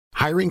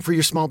Hiring for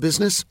your small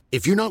business?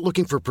 If you're not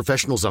looking for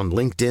professionals on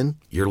LinkedIn,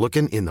 you're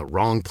looking in the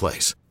wrong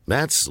place.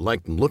 That's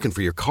like looking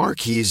for your car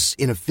keys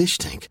in a fish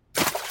tank.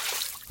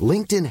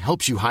 LinkedIn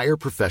helps you hire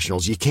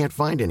professionals you can't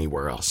find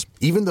anywhere else,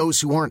 even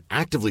those who aren't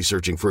actively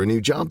searching for a new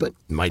job but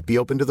might be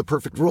open to the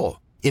perfect role.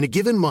 In a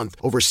given month,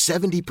 over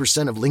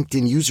 70% of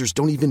LinkedIn users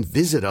don't even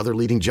visit other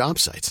leading job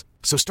sites.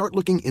 So start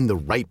looking in the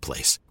right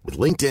place. With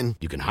LinkedIn,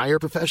 you can hire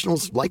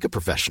professionals like a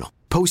professional.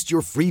 Post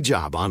your free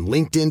job on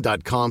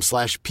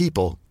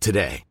linkedin.com/people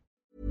today.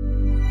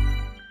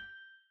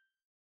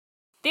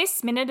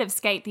 This minute of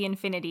Skate the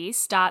Infinity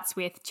starts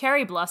with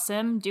Cherry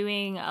Blossom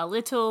doing a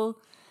little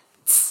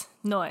tss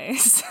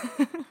noise.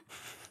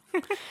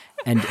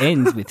 And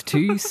ends with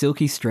two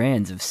silky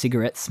strands of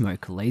cigarette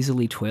smoke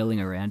lazily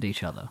twirling around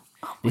each other.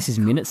 This is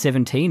minute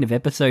 17 of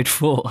episode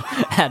 4.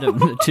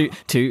 Adam,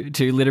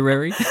 too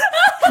literary.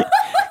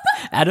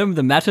 Adam,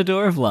 the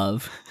matador of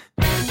love.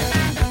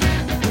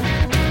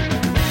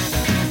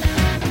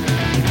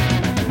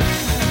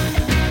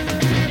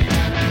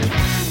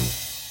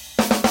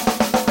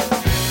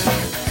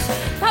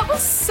 That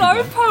was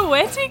so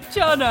poetic,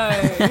 Jono.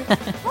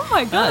 Oh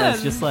my god.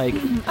 It's just like,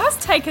 I was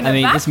taken aback. I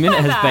mean, this minute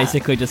by has that.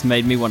 basically just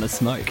made me want to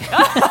smoke.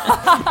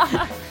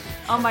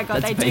 Oh my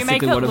god, That's they do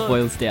make basically it what look it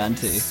boils down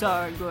to.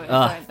 so good,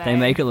 Oh, don't they? they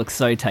make it look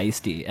so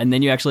tasty. And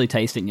then you actually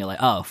taste it and you're like,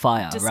 oh,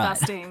 fire, right.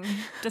 disgusting.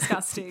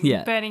 Disgusting.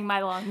 Yeah. Burning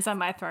my lungs and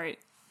my throat.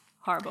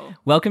 Horrible.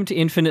 Welcome to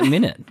Infinite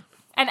Minute.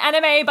 An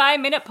anime by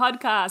minute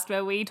podcast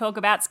where we talk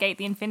about Skate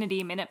the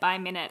Infinity minute by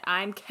minute.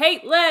 I'm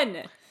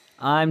Caitlin.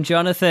 I'm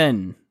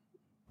Jonathan.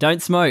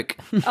 Don't smoke.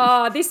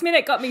 Oh, this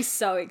minute got me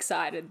so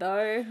excited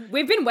though.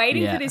 We've been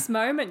waiting Yeah. for this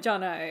moment,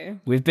 Jono.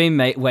 We've been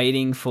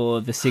waiting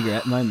for the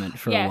cigarette moment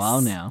for a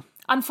while now.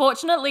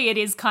 Unfortunately, it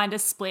is kind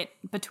of split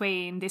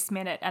between this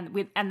minute and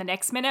the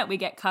next minute. We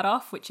get cut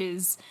off, which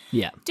is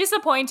Yeah.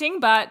 disappointing,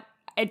 but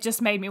it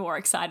just made me more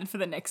excited for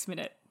the next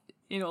minute,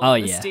 in all Oh,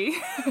 honesty.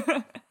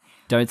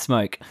 Don't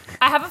smoke.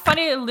 I have a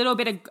funny little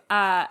bit of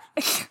I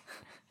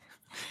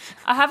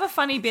have a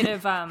funny bit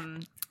of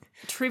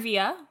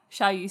trivia,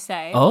 shall you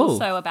say, Oh.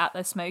 also about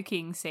the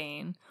smoking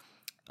scene.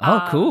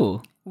 Oh,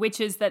 cool.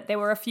 Which is that there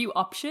were a few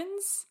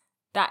options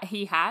that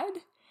he had,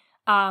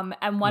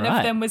 and one of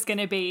Right. them was going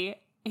to be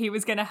he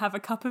was going to have a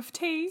cup of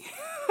tea.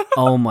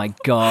 Oh my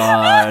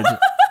god.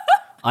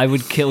 I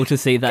would kill to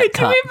see that Could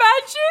cut. you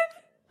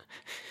imagine?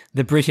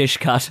 The British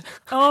cut.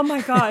 Oh my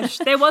gosh.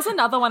 There was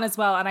another one as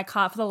well, and I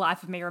can't for the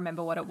life of me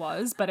remember what it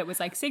was, but it was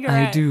like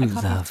cigarette, do a cup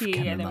of love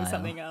tea, and there was chamomile.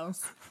 something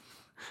else.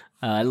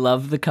 I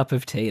love the cup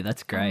of tea.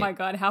 That's great. Oh my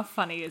god, how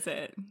funny is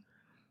it?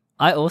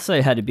 I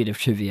also had a bit of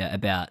trivia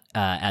about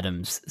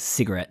Adam's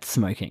cigarette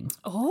smoking.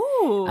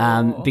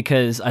 Oh.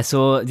 Because I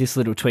saw this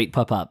little tweet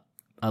pop up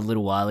a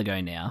little while ago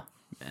now,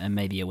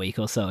 maybe a week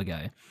or so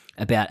ago,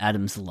 about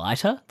Adam's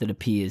lighter that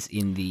appears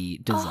in the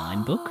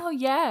design book. Oh,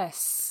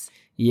 yes.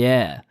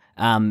 Yeah.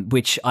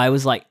 Which I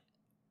was like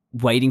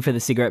waiting for the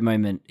cigarette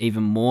moment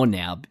even more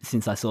now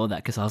since I saw that,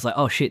 because I was like,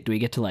 oh shit, do we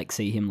get to like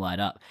see him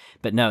light up?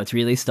 But no, it's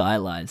really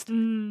stylized.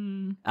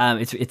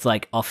 It's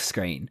like off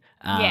screen.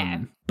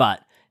 Yeah.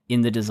 But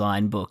in the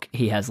design book,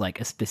 he has like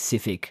a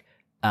specific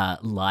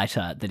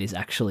lighter that is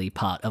actually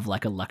part of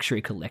like a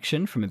luxury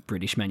collection from a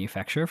British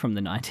manufacturer from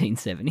the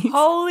 1970s.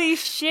 Holy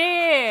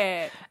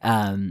shit.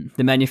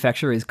 The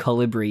manufacturer is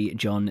Colibri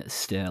John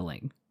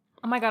Sterling.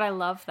 Oh my god, I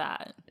love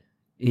that.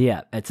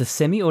 Yeah, it's a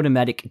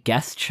semi-automatic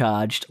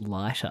gas-charged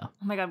lighter. Oh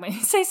my god, when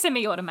you say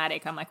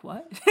semi-automatic, I'm like,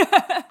 what?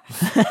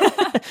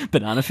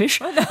 Banana fish.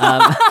 So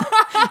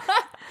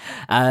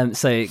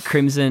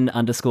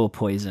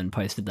Crimson_Poison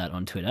posted that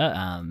on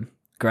Twitter.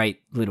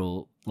 Great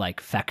little like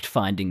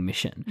fact-finding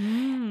mission.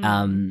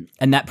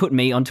 And that put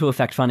me onto a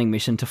fact-finding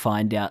mission to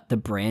find out the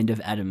brand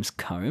of Adam's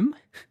comb.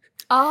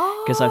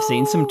 Oh. Because I've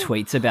seen some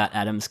tweets about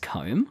Adam's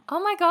comb. Oh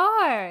my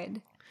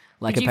god.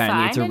 Like Did you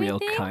apparently it's a find real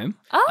anything? comb.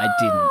 Oh, I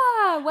didn't.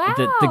 wow.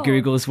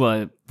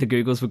 The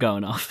Googles were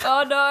going off.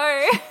 Oh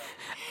no.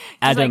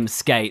 Adam like,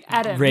 skate,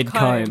 Adam, red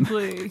comb.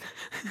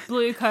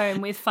 Blue comb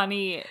with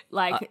funny,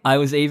 like... I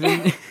was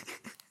even...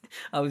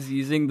 I was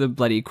using the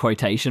bloody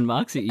quotation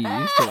marks that you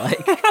use to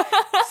like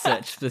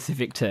search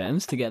specific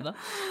terms together.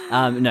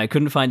 No,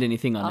 couldn't find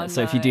anything on it.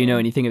 So if you do know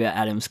anything about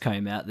Adam's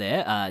comb out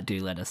there,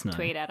 do let us know.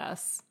 Tweet at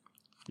us.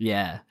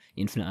 Yeah,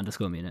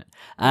 infinite_minute.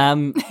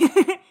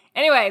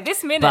 Anyway,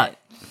 this minute... But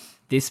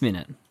this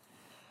minute,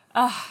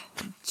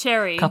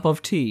 Cherry. cup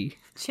of tea.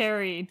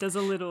 Cherry does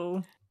a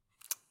little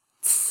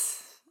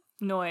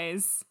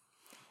noise.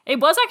 It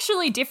was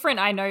actually different,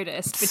 I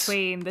noticed,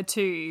 between the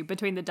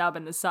dub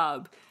and the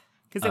sub.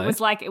 Because it was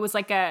like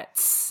a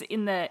tss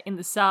in the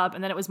sub,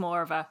 and then it was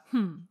more of a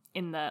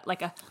in the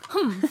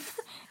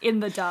in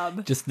the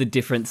dub. Just the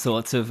different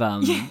sorts of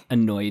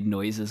annoyed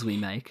noises we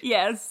make.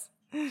 Yes.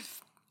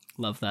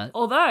 Love that.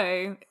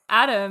 Although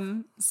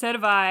Adam,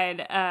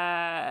 certified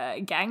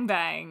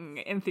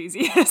gangbang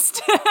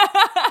enthusiast.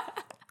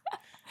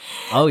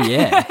 Oh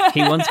yeah,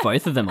 he wants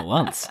both of them at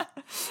once.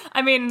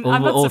 I mean, Or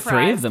I'm not all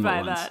surprised three of them by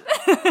at once.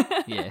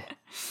 that. Yeah.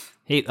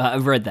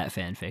 I've read that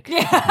fanfic.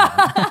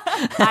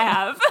 I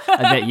have.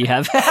 I bet you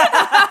have.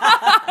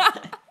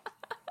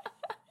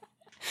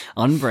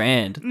 On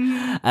brand.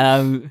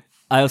 I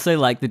also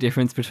like the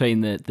difference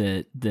between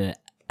the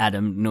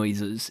Adam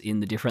noises in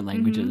the different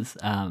languages.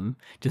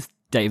 Just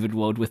David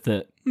Ward with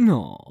the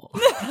no,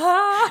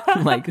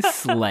 like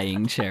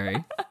slaying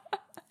Cherry.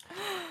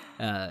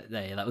 Yeah,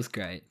 that was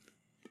great.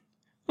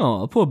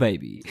 Oh, poor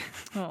baby.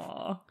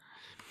 Aw.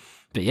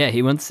 But yeah,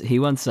 he wants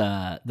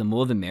the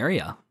more the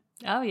merrier.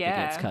 Oh,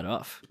 yeah. It gets cut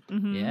off.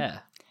 Yeah.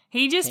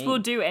 He just will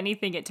do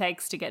anything it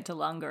takes to get to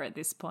Lunga at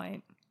this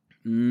point.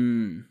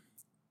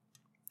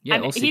 Yeah,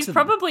 and all six he's of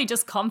them. probably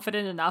just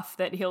confident enough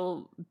that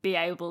he'll be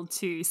able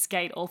to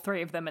skate all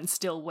three of them and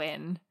still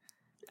win.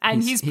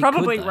 And he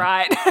probably could, though.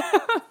 right.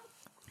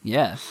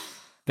 Yeah,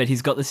 but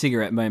he's got the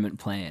cigarette moment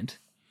planned.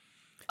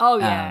 Oh,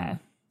 yeah.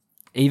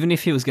 Even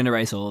if he was going to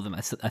race all of them,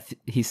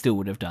 he still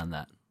would have done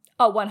that.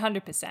 Oh,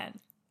 100%.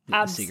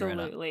 the cigarette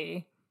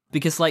Absolutely.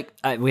 Because, like,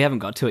 we haven't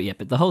got to it yet,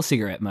 but the whole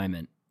cigarette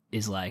moment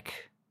is like,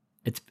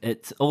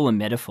 it's all a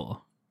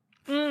metaphor.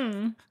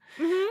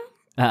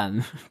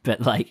 But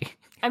like,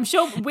 I'm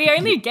sure we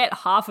only get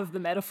half of the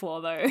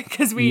metaphor though,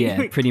 because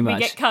we pretty much we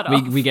get cut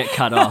off. We get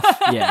cut off.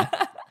 Yeah,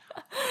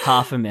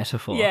 half a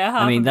metaphor. Yeah,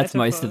 half I mean a that's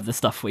most metaphor. of the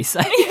stuff we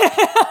say.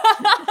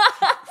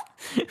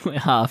 We're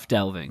half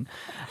delving.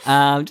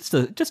 Just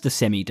a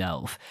semi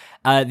delve.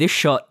 This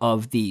shot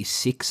of the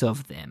six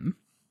of them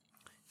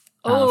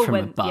from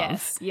above.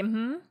 Yes.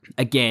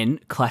 Again,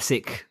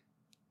 classic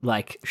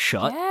like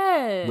shot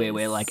Yes. where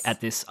we're like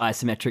at this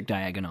isometric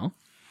diagonal.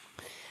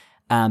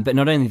 But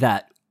not only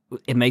that,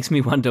 it makes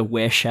me wonder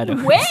where Shadow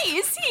is. Where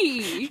is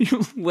he?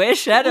 Where's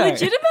Shadow?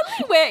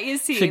 Legitimately, where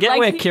is he? Forget Like,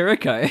 where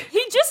Kiriko.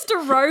 He just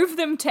drove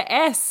them to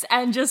S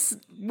and just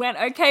went,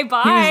 okay,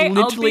 bye. He was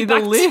literally I'll be the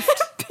back lift.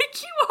 to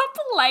pick you up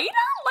later?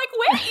 Like,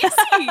 where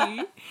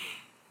is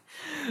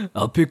he?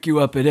 I'll pick you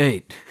up at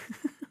 8.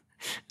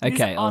 Okay,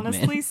 He's old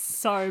honestly man.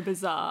 so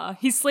bizarre.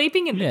 He's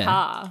sleeping in the Yeah.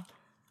 car.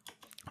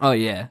 Oh,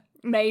 yeah.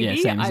 Maybe. Yeah,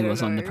 same as I he don't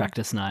was on the know.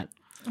 practice night.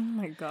 Oh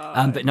my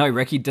god. But no,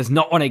 Reki does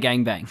not want a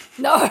gangbang.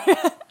 No.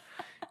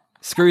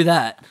 Screw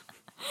that.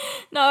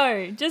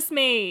 No, just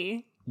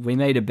me. We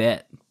made a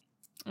bet.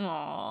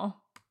 Aw.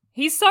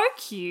 He's so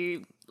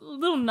cute.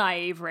 Little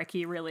naive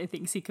Reki really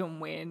thinks he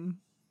can win.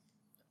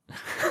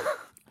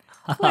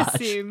 Bless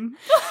him.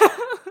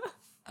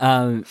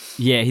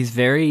 Yeah, he's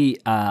very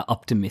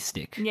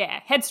optimistic.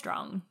 Yeah,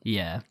 headstrong.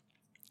 Yeah.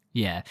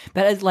 Yeah.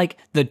 But it's like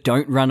the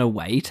don't run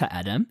away to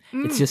Adam.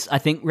 It's just, I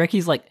think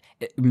Reki's like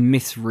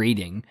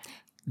misreading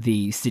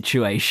the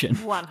situation.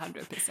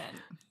 100%.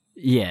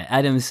 Yeah,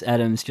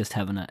 Adam's just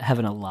having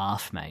a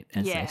laugh, mate,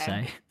 as Yeah. they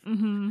say.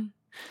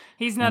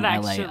 He's not An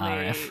actually.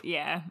 LARF.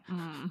 Yeah.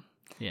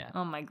 Yeah.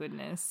 Oh my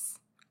goodness.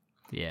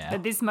 Yeah.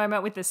 But this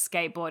moment with the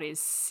skateboard is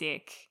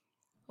sick.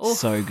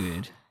 So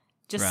good.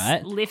 Just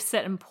right? lifts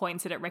it and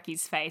points it at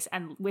Reki's face,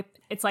 and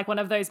it's like one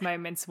of those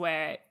moments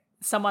where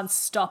someone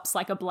stops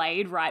like a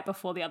blade right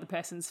before the other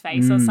person's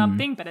face or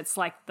something, but it's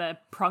like the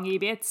prongy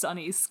bits on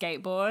his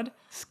skateboard.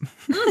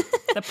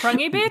 The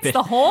prongy bits?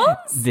 The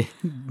horns?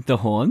 The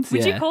horns,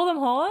 Would yeah. you call them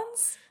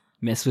horns?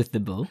 Mess with the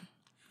bull.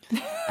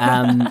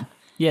 Yeah,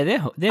 they're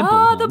bull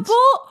Oh, horns. the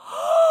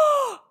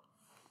bull.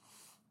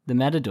 The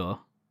matador.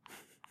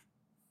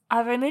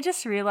 I've only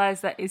just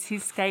realized that is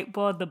his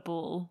skateboard the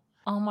bull.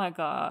 Oh my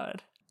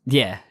god.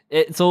 Yeah,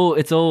 it's all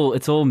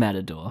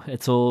matador.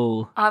 It's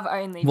all I've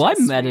only Why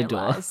just matador?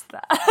 realized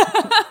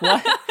that.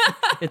 what?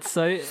 It's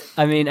so.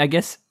 I mean, I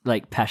guess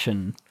like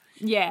passion.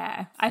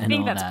 Yeah, I And think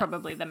all that's that.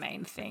 probably the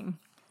main thing.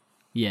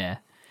 Yeah,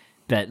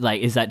 but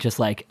like, is that just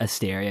like a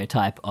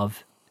stereotype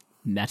of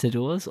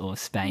matadors or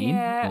Spain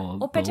or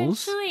bulls?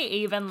 potentially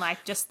even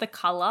like just the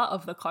color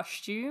of the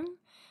costume.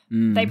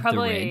 They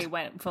probably red.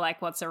 went for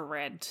like what's a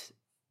red,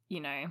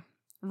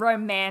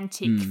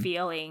 romantic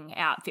feeling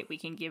outfit we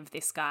can give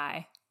this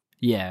guy,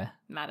 Yeah,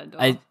 Matador.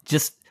 I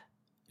just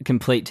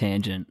complete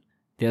tangent.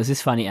 There was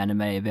this funny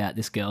anime about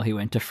this girl who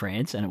went to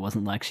France and it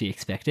wasn't like she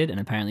expected, and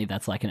apparently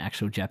that's like an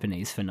actual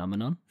Japanese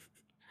phenomenon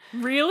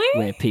Really?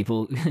 where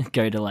people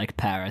go to like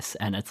Paris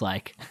and it's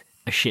like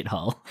a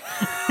shithole.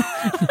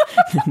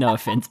 No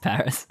offense,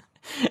 Paris.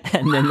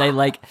 And then they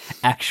like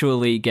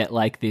actually get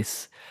like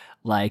this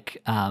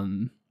like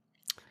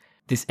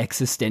this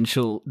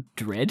existential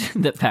dread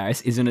that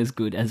Paris isn't as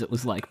good as it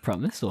was like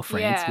promised, or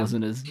France Yeah.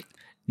 wasn't as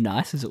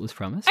nice as it was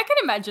promised. I can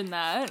imagine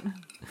that.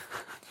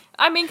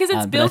 I mean, because it's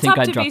But I built think up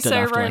I to be dropped it so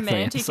after, like, 3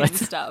 romantic and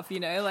episodes. stuff,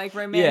 like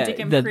romantic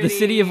and the pretty.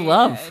 city of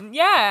love. and-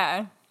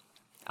 yeah.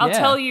 I'll Yeah.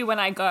 tell you when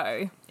I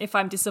go if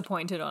I'm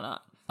disappointed or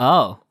not.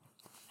 Oh,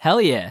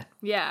 hell yeah.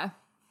 Yeah.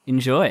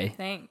 Enjoy.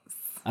 Thanks.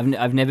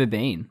 I've never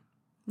been.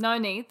 No,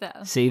 neither.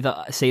 See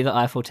the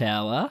Eiffel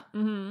Tower.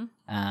 Mm-hmm.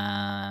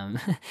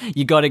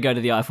 You got to go to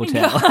the Eiffel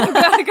Tower. I'm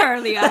gonna go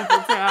to the Eiffel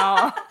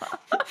Tower.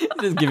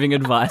 Just giving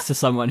advice to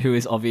someone who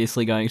is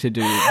obviously going to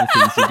do the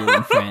things you do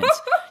in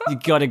France. You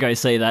got to go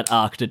see that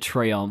Arc de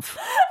Triomphe.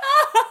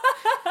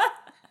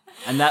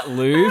 And that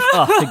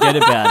Louvre, forget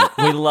about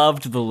it. We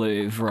loved the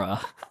Louvre.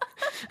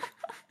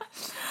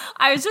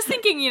 I was just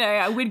thinking,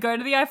 we'd go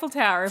to the Eiffel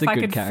Tower It's if a I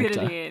good could fit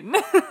character. it in.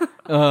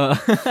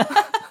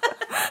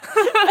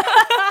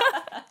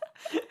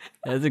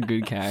 That's a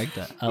good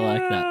character. I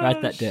like that.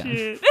 Write that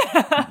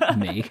down.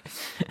 Me.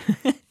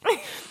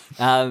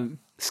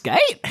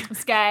 Skate.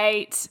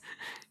 Skate.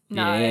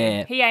 No,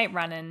 Yeah. he ain't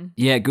running.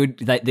 Yeah, good.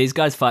 These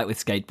guys fight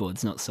with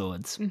skateboards, not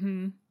swords.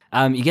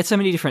 Mm-hmm. You get so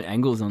many different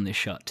angles on this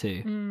shot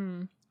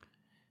too.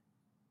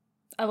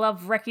 I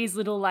love Recky's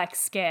little like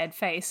scared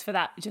face for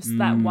that, just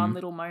that one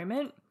little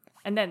moment,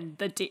 and then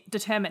the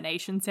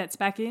determination sets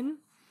back in.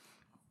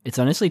 It's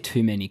honestly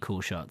too many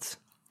cool shots.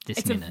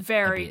 It's a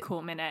very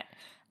cool minute,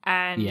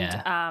 and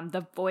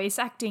the voice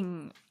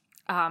acting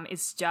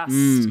is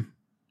just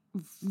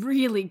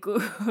really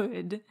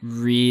good.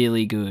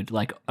 Really good,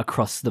 like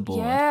across the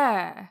board.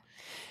 Yeah.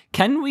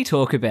 Can we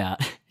talk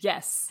about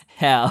Yes.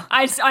 how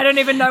I don't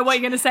even know what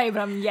you're going to say, but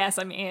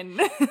I'm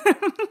in.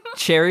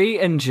 Cherry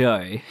and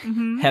Joe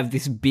have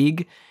this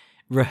big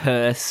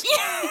rehearsed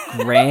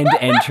grand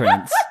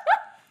entrance?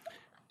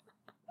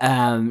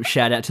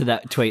 Shout out to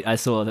that tweet I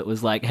saw that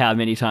was like, how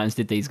many times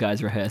did these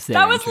guys rehearse their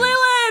That entrance? was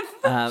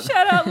Lilith!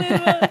 Shout out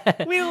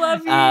Lilith. We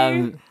love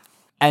you.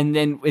 And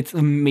then it's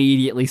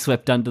immediately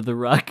swept under the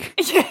rug.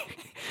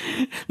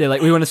 They're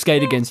like, we want to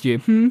skate against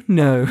you.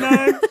 No.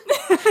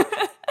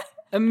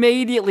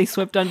 Immediately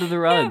swept under the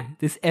rug.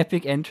 This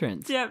epic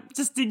entrance. Yeah,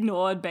 just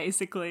ignored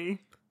basically.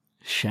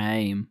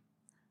 Shame.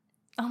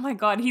 Oh my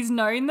God, he's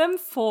known them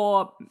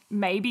for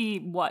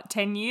maybe,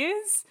 10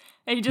 years?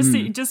 And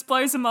he just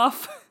blows them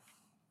off.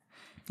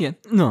 Yeah.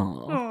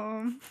 No.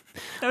 Oh,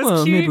 that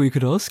was cute. Maybe we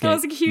could all skate. That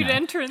was a cute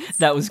entrance.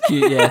 That was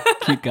cute, yeah.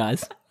 Cute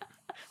guys.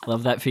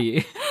 Love that for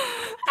you.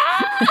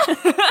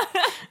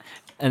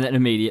 And then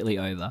immediately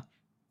over.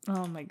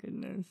 Oh my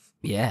goodness.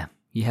 Yeah.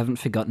 You haven't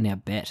forgotten our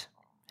bet,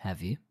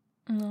 have you?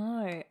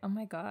 No. Oh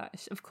my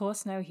gosh. Of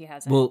course no, he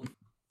hasn't. Well,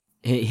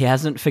 he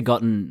hasn't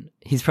forgotten.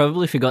 He's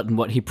probably forgotten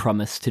what he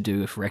promised to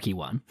do if Reki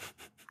won.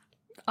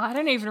 I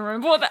don't even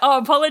remember what that... Oh,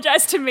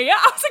 apologise to me.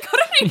 I was like, I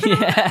don't even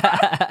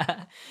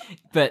remember.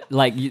 But,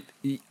 like, you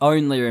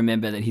only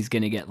remember that he's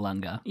going to get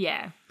Lunga.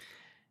 Yeah.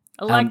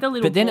 I like the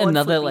little but then board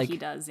another, flippy like, he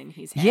does in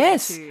his hair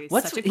yes. too.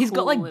 He's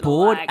got, like,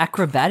 board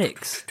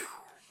acrobatics.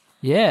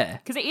 Yeah.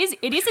 Because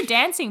it is a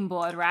dancing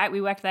board, right? We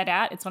worked that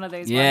out. It's one of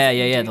those ones Yeah, that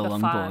you do the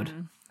long fun board.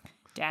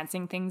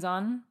 dancing things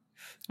on.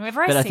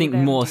 Whenever But I see think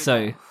them more do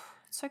so... that,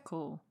 it's so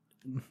cool.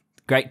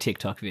 Great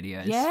TikTok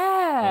videos.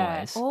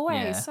 Yeah. Always.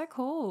 Yeah. So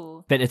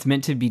cool. But it's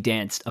meant to be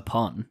danced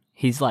upon.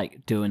 He's,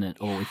 like, doing it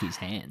all with his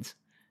hands.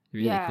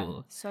 Really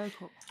cool. So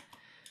cool.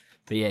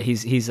 But yeah,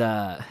 he's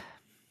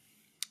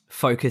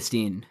focused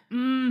in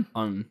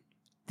on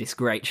this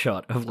great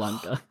shot of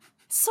Lunga.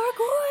 So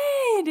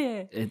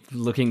good. It's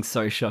looking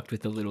so shocked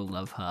with the little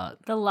love heart.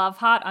 The love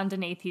heart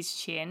underneath his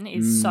chin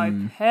is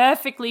so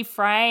perfectly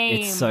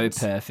framed. It's so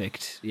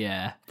perfect.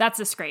 Yeah. That's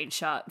a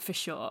screenshot for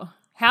sure.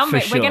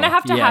 For We're gonna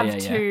have to sure. have Yeah.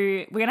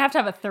 two. We're gonna have to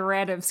have a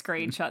thread of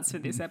screenshots for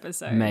this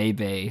episode.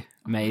 Maybe.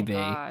 Oh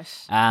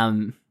gosh.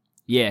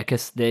 Yeah,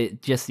 because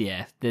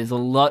there's a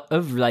lot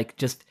of like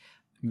just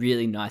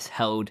really nice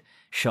held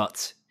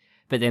shots,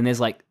 but then there's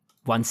like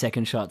 1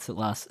 second shots that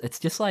last. It's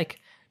just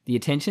like the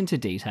attention to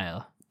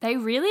detail. They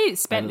really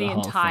spent the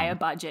whole entire thing.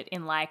 budget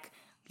in like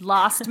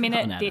last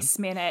minute, Adam. this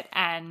minute,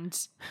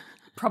 and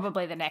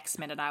probably the next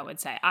minute. I would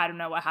say I don't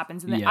know what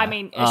happens in there. Yeah. I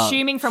mean,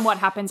 assuming from what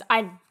happens,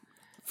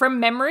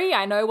 from memory,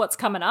 I know what's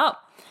coming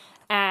up,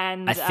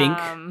 and I think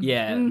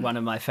one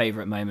of my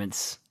favorite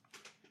moments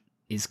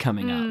is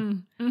coming up.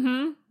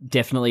 Mm-hmm.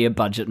 Definitely a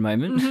budget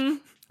moment. Mm-hmm.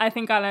 I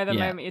think I know the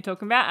moment you're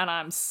talking about, and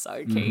I'm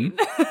so keen.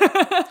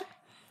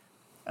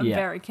 I'm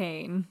very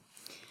keen.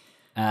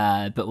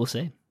 But we'll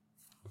see.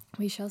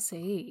 We shall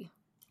see.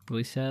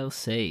 We shall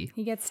see.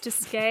 He gets to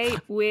skate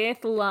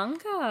with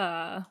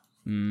Lunga.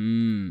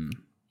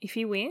 If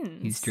he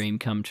wins. His dream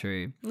come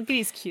true. Look at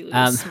his cute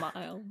little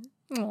smile.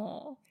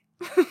 Aww.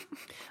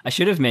 I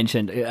should have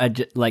mentioned,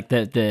 like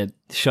the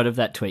shot of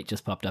that tweet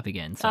just popped up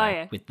again.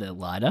 So with the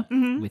lighter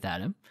with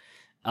Adam.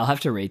 I'll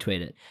have to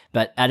retweet it.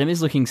 But Adam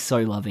is looking so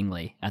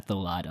lovingly at the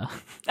lighter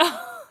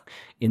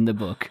in the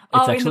book.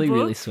 It's actually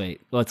really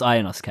sweet. Well, it's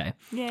Ionosuke.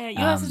 Yeah, you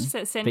have to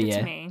just send it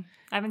to me.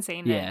 I haven't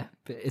seen it. Yeah,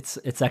 but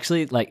it's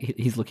actually like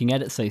he's looking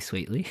at it so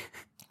sweetly.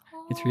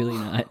 It's really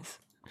nice.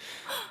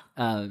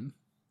 Cute.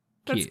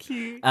 That's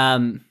cute.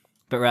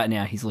 But right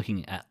now he's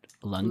looking at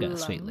Lunga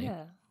sweetly.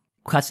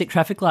 Classic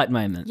traffic light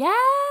moment.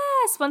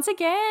 Yes, once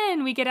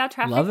again we get our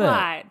traffic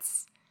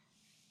lights.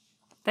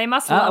 They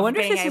must love I wonder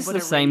being if this is able the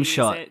to same reuse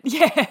shot. it.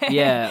 Yeah.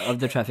 Yeah, of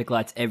the traffic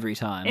lights every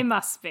time. It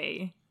must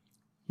be.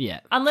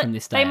 Yeah. Unless from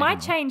this they might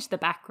diagonal. change the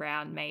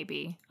background,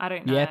 maybe. I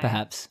don't know. Yeah,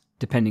 perhaps,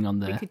 depending on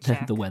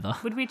the weather.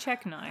 Would we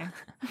check? No.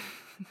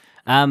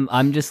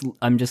 I'm just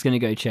gonna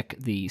go check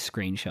the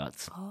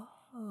screenshots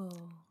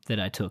that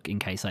I took in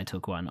case I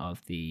took one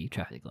of the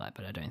traffic light,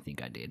 but I don't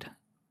think I did.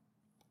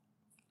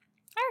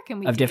 I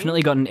reckon I've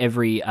definitely gotten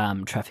every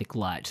traffic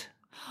light.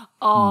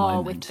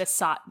 Moment.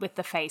 with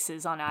the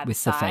faces on either side.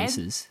 With the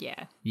faces.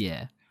 Yeah.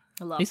 Yeah.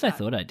 I love At least that. I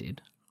thought I did.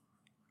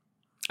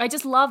 I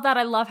just love that.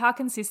 I love how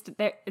consistent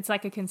it's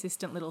like a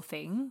consistent little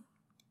thing.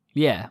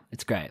 Yeah,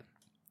 it's great.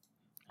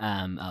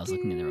 I was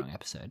looking in the wrong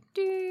episode.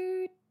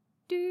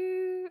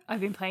 I've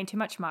been playing too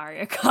much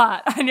Mario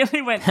Kart. I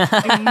nearly went,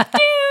 ding,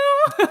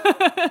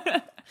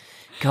 ding.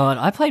 God,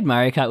 I played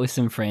Mario Kart with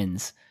some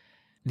friends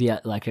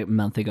like a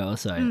month ago or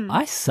so.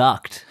 I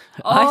sucked.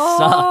 I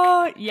suck.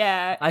 Oh,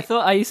 yeah. I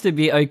thought I used to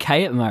be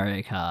okay at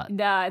Mario Kart.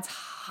 Nah, it's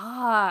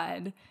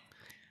hard.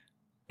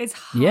 It's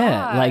hard.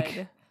 Yeah,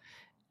 like,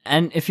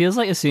 and it feels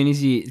like as soon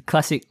as you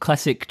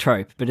classic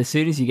trope, but as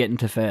soon as you get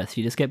into first,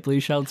 you just get blue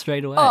shelled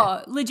straight away.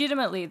 Oh,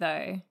 legitimately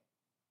though.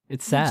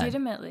 It's sad.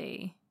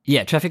 Legitimately.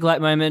 Yeah, traffic light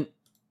moment.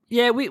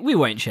 Yeah, we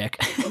won't check.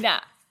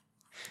 Nah.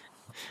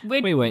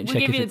 We won't check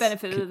We'll give if you the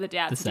it's benefit of the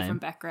doubt. the It's a different same.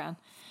 background.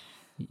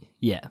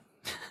 Yeah.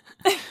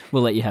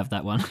 We'll let you have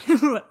that one.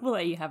 We'll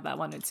let you have that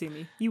one,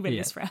 Utsumi. You win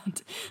Yeah. this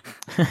round.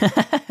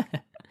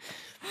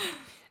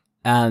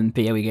 But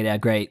yeah, we get our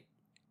great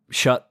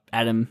shot.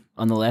 Adam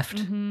on the left,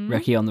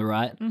 Reki on the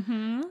right.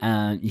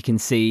 You can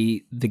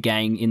see the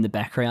gang in the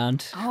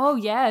background, Oh,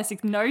 yes.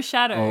 No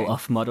shadow. all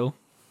off model.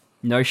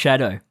 No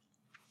shadow.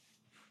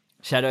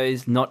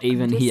 Shadow's not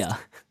even here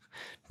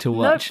to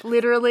watch. Nope,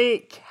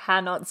 literally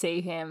cannot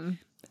see him.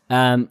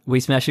 We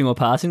smashing or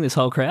passing this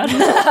whole crowd?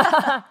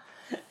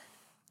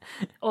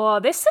 Oh,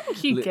 there's some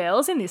cute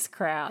girls in this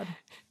crowd.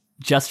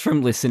 Just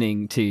from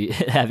listening to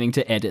having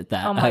to edit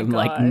that, Oh my I'm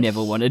like, gosh.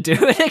 never want to do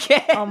it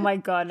again. Oh my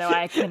god, no,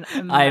 I can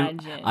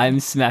imagine. I'm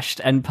smashed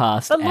and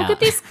passed But look out. at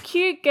this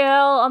cute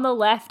girl on the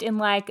left in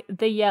like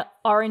the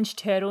orange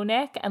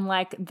turtleneck and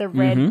like the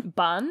red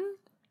bun.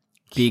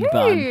 Big Cute.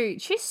 bun.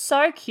 She's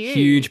so cute.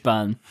 Huge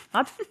bun.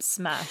 I'm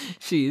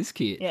smashed. She is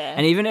cute. Yeah.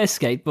 And even her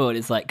skateboard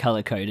is like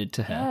color coded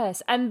to her.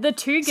 Yes, and the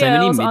two So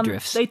many girls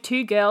midriffs. the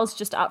two girls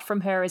just up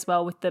from her as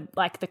well with the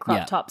crop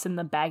Yeah. tops and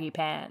the baggy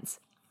pants.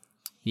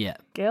 Yeah.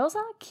 Girls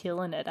are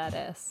killing it at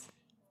us.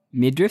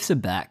 Midriffs are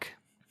back.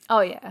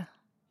 Oh yeah.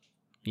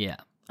 Yeah.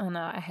 Oh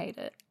no, I hate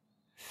it.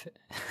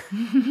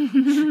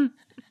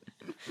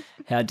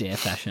 How dare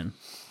fashion.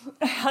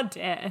 How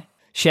dare.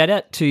 Shout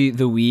out to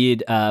the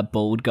weird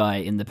bald guy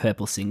in the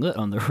purple singlet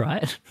on the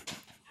right.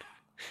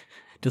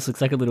 Just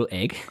looks like a little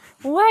egg.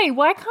 Wait,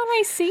 why can't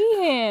I see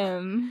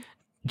him?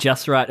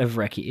 Just right of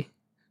Reki.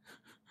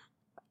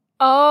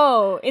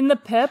 Oh, in the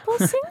purple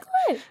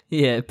singlet?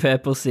 Yeah,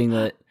 purple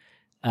singlet.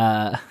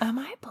 Am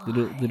I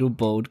blind? Little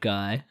bald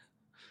guy.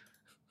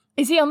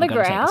 Is he on the I've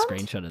got to ground? take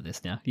a screenshot of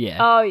this now. Yeah.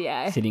 Oh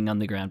yeah. Sitting on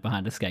the ground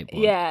behind a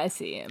skateboard. Yeah, I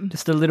see him.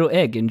 Just a little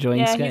egg enjoying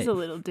Yeah, skate. he's a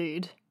little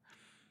dude.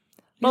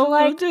 He's a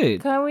little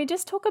dude. Can we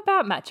just talk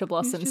about Matcha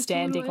Blossom just a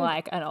standing little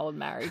egg. like an old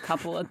married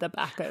couple at the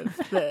back of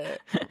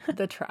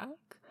the track?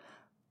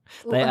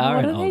 They are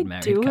what an are old they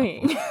married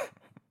doing? couple.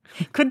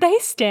 Could they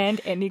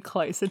stand any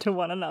closer to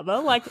one another?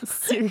 Like,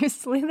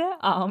 seriously, their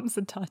arms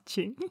are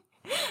touching.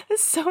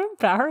 It's so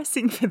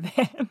embarrassing for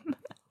them.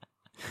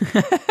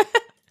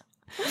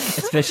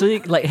 Especially,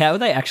 like, how are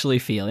they actually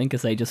feeling?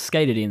 Because they just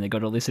skated in, they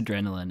got all this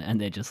adrenaline,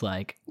 and they're just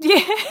like,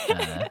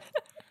 Yeah.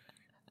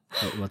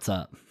 what's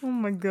up? Oh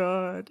my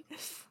god.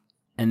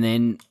 And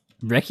then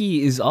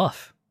Reki is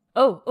off.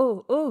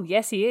 Oh,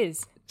 yes, he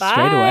is. Bye.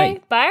 Straight away.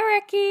 Bye,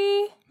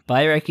 Reki.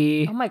 Bye,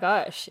 Reki. Oh my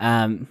gosh.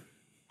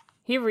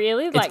 He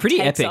really, pretty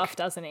takes epic. off,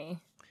 doesn't he?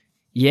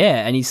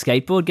 Yeah, and his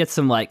skateboard gets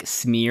some, like,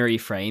 smeary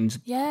frames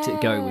Yeah. to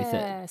go with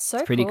it. So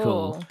It's pretty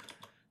cool.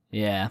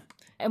 Yeah.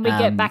 And we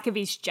get back of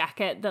his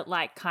jacket that,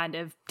 like, kind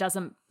of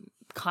doesn't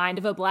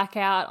a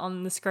blackout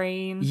on the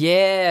screen.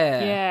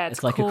 Yeah. Yeah, It's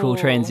it's like a cool cool.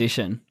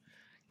 transition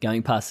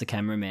going past the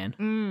cameraman.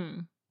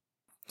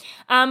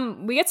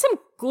 We get some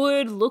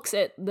good looks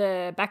at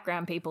the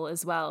background people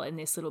as well in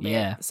this little bit.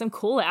 Yeah. Some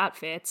cool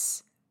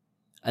outfits.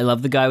 I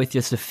love the guy with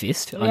just a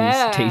fist on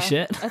Yeah, his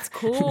t-shirt. That's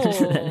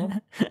cool.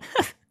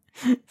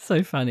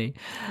 So funny.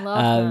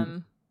 Love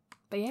them.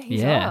 But yeah,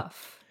 he's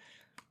off.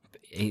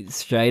 He's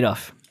straight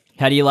off.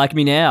 How do you like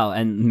me now?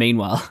 And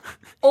meanwhile,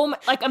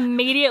 Like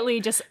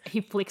immediately just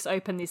he flicks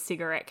open this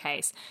cigarette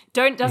case.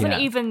 Doesn't Yeah.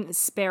 even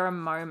spare a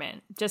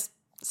moment. Just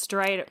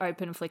straight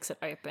open, flicks it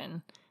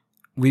open.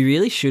 we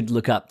really should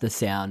look up the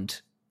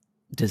sound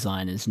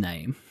designer's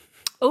name.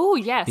 Oh,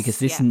 yes. Because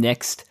this yeah.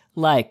 next,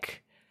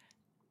 like,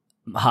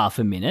 half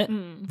a minute,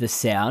 the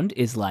sound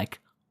is, like,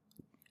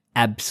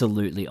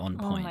 absolutely on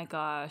Oh point. my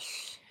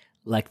gosh.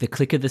 Like, the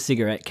click of the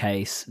cigarette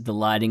case, the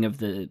lighting of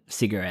the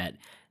cigarette,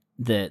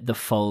 the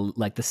fold,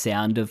 like, the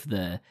sound of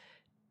the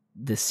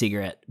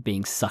cigarette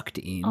being sucked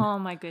in. Oh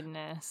my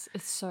goodness.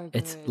 It's so good.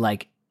 It's,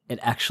 like, it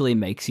actually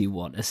makes you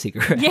want a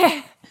cigarette.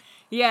 Yeah.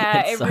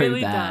 Yeah, It's it so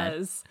really bad.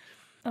 does.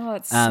 Oh,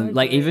 it's so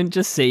Like, good. even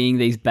just seeing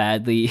these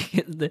badly...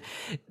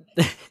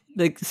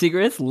 The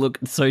cigarettes look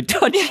so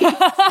dodgy,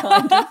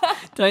 kind of,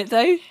 don't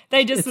they?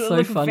 They just it's so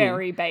look funny.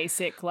 very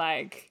basic,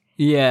 like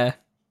Yeah.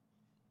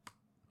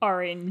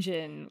 orange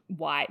and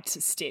white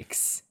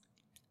sticks.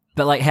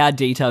 But, like, how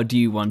detailed do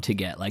you want to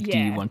get? Like, do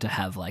you Yeah. want to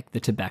have, like, the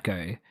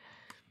tobacco,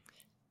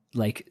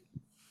 like,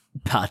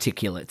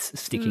 particulates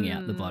sticking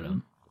out the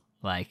bottom?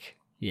 Like,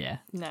 yeah.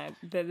 No,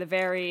 the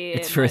very.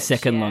 It's for a much,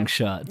 second yeah. long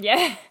shot.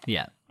 Yeah.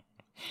 Yeah.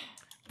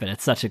 But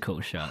it's such a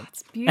cool shot.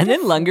 It's And then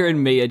beautiful. Lunga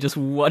and me are just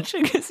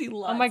watching as he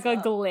lights Oh my god,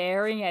 up.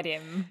 glaring at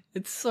him.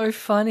 It's so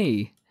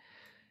funny.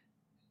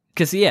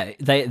 Because, yeah,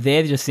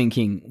 they're just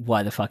thinking,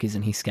 why the fuck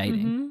isn't he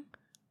skating? Mm-hmm.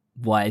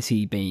 Why is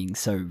he being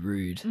so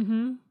rude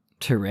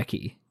to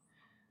Reki?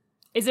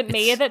 Is it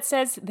Mia that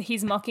says that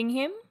he's mocking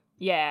him?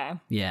 Yeah.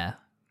 Yeah.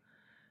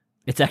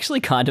 It's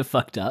actually kind of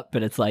fucked up,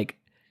 but it's like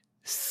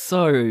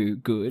so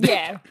good.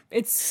 Yeah,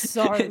 it's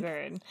so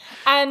good.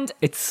 And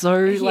it's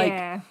so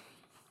like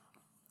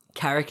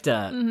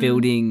character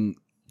building,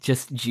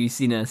 just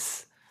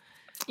juiciness.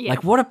 Yeah.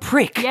 Like, what a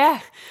prick. Yeah.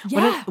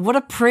 What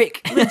a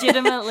prick.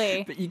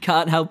 Legitimately. But you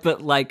can't help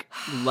but like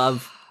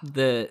love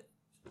the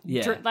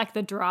like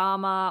the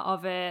drama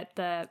of it,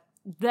 the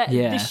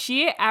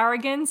sheer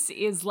arrogance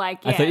is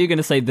like, I thought you were going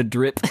to say the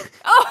drip.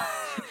 Oh!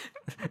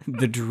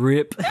 The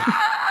drip.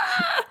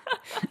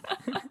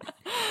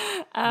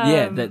 The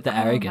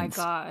arrogance.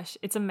 Oh my gosh,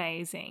 it's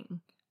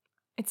amazing.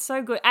 It's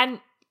so good. And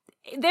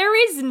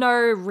there is no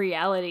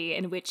reality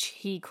in which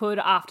he could,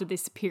 after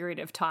this period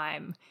of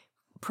time,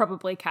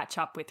 probably catch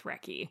up with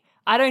Reki.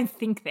 I don't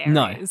think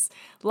there is.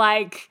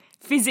 Like,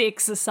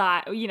 physics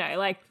aside, you know,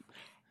 like,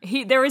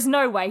 there is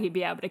no way he'd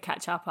be able to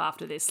catch up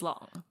after this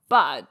long.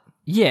 But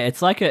yeah, it's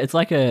like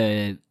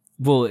a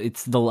well,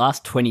 it's the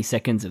last 20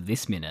 seconds of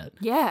this minute.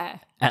 Yeah.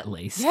 At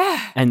least.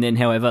 Yeah. And then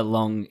however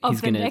long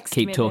he's going to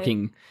keep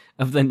talking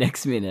of the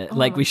next minute.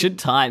 Like, we should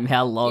time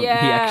how long he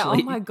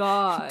actually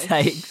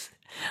takes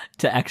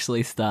to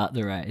actually start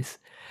the race.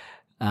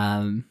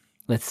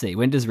 Let's see.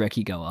 When does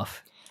Reki go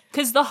off?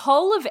 Because the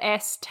whole of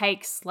S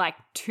takes like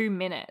 2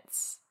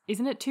 minutes.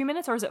 Isn't it 2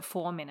 minutes or is it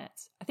 4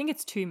 minutes? I think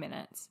it's 2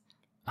 minutes.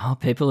 Oh,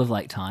 people have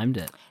like timed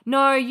it.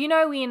 No, in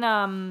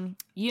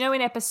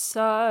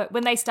episode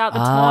when they start the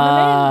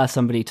tournament.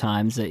 Somebody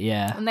times it,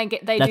 yeah. And they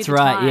That's do the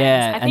right, times.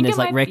 yeah. And there's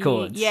like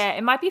records.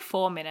 It might be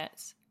 4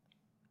 minutes.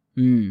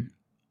 I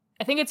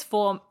think it's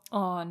 4.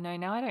 Oh no,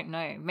 now I don't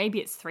know. Maybe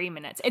it's 3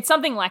 minutes. It's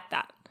something like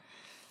that.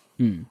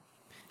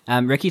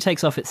 Reki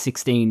takes off at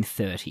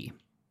 16:30.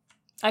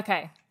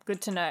 Okay,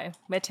 good to know.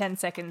 We're 10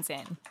 seconds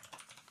in.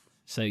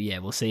 So yeah,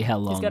 we'll see how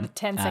long. He's got a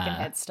 10-second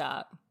head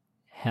start.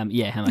 How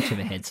much of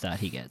a head start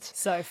he gets.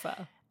 So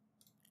far.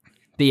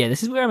 But yeah,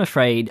 this is where I'm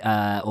afraid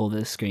all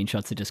the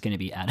screenshots are just going to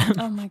be Adam.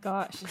 Oh my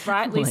gosh.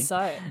 Rightly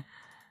so.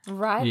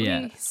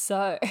 Rightly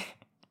so.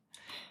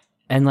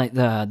 And like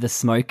the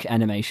smoke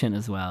animation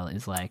as well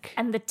is like...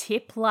 And the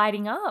tip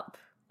lighting up.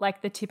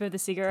 Like the tip of the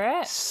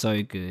cigarette.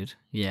 So good.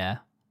 Yeah.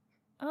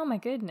 Oh my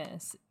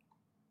goodness.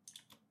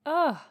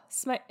 Oh,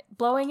 smoke,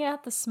 blowing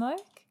out the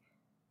smoke?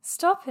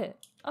 Stop it.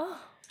 Oh.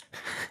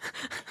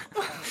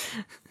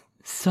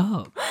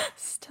 Stop.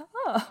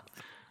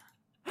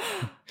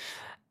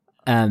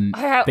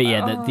 But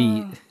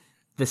yeah,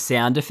 the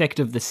sound effect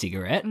of the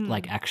cigarette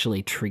like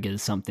actually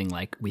triggers something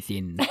like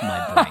within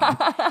my brain,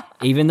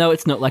 even though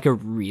it's not like a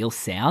real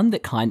sound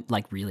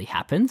that really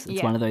happens.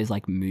 It's one of those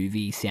like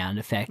movie sound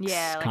effects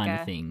kind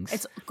of things.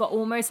 It's got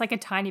almost like a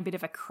tiny bit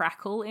of a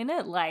crackle in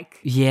it, like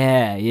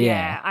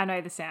yeah. I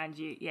know the sound.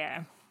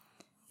 Yeah.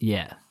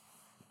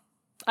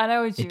 I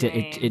know what you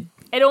mean.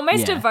 It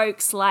almost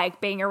evokes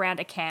like being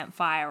around a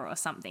campfire or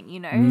something, you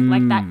know,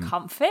 like that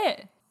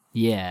comfort.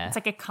 Yeah. It's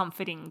like a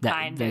comforting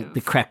kind of.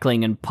 The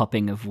crackling and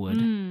popping of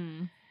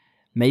wood.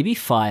 Maybe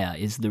fire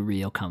is the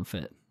real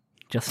comfort.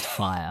 Just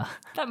fire.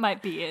 That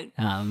might be it.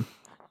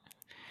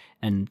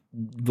 And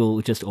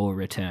we'll just all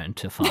return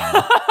to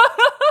fire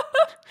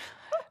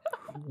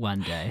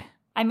one day.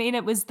 I mean,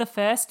 it was the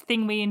first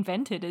thing we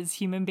invented as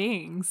human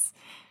beings.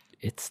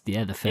 It's,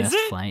 the first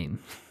flame.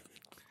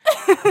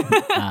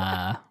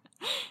 I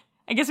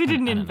guess we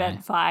didn't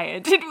invent fire,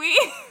 did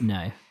we?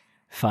 No.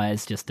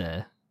 Fire's just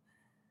a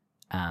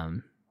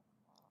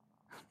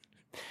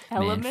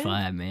element. Man,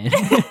 fire, man.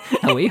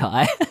 Are we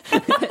high?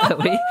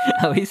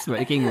 Are we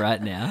smoking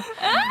right now?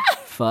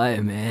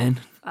 Fire, man.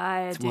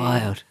 Fire, it's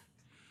wild.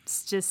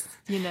 It's just,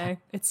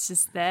 it's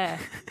just there.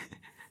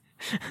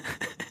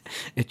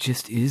 It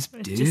just is,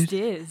 dude. It just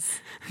is.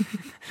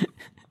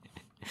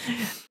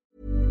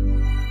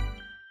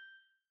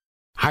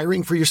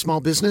 Hiring for your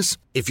small business?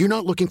 If you're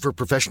not looking for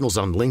professionals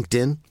on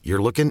LinkedIn,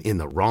 you're looking in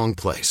the wrong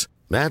place.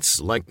 That's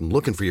like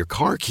looking for your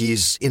car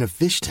keys in a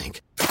fish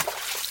tank.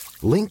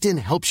 LinkedIn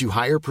helps you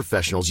hire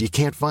professionals you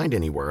can't find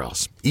anywhere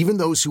else, even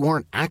those who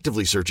aren't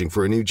actively searching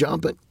for a new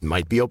job but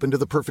might be open to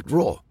the perfect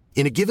role.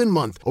 In a given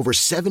month, over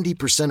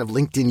 70% of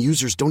LinkedIn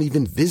users don't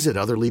even visit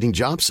other leading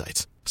job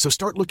sites. So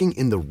start looking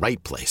in the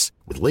right place.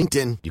 With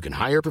LinkedIn, you can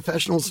hire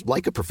professionals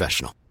like a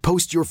professional.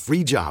 Post your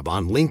free job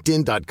on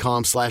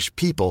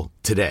linkedin.com/people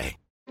today.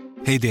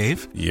 Hey,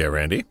 Dave. Yeah,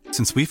 Randy.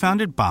 Since we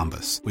founded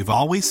Bombas, we've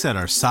always said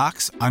our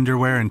socks,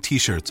 underwear, and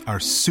T-shirts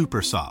are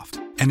super soft.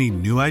 Any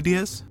new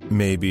ideas?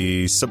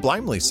 Maybe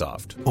sublimely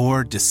soft.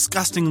 Or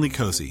disgustingly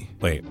cozy.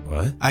 Wait,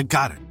 what? I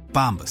got it.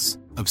 Bombas.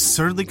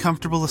 Absurdly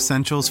comfortable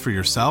essentials for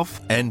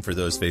yourself and for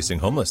those facing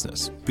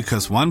homelessness.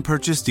 Because one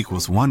purchased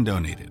equals one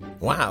donated.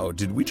 Wow,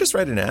 did we just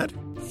write an ad?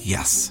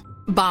 Yes.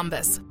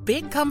 Bombas.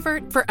 Big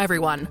comfort for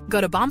everyone. Go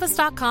to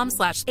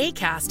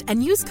bombas.com/ACAST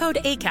and use code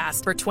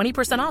ACAST for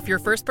 20% off your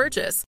first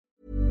purchase.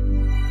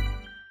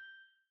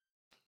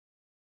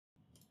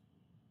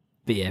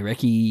 But yeah,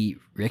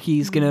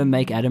 Recky's gonna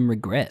make Adam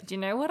regret. Do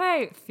you know what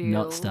I feel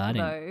Not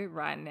starting. though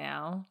right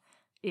now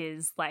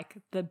is like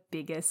the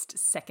biggest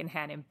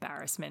secondhand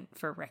embarrassment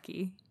for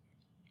Recky?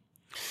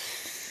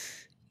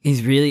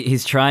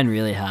 He's trying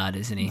really hard,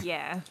 isn't he?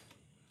 Yeah.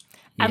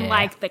 And Yeah.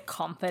 like the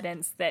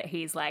confidence that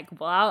he's like,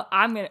 well,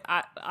 I'm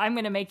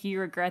gonna make you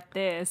regret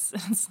this.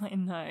 It's like,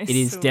 no, It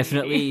is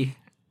definitely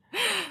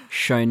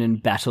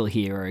shonen battle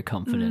hero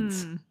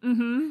confidence,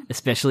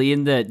 especially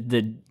in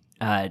the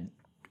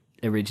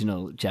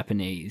original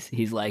Japanese.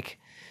 He's like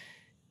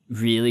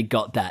really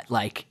got that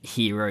like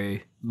hero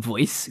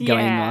voice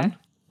going on,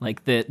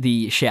 like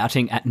the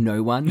shouting at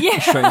no one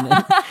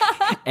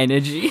shonen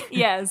energy.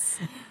 Yes.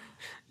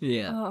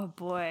 Yeah. Oh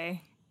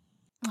boy.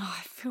 Oh,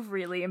 I feel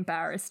really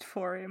embarrassed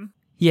for him.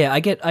 Yeah, I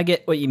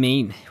get what you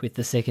mean with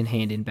the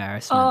secondhand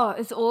embarrassment. Oh,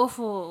 it's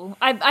awful.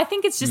 I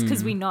think it's just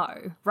because we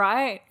know,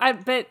 right?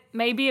 But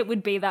maybe it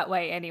would be that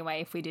way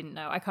anyway if we didn't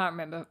know. I can't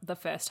remember the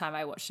first time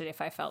I watched it if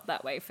I felt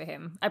that way for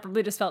him. I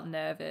probably just felt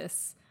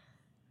nervous.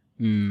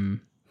 Yeah.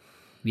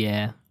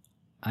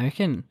 I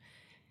reckon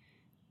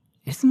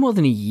it's more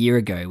than a year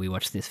ago we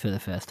watched this for the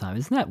first time.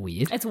 Isn't that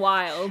weird? It's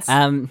wild.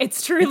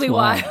 It's truly it's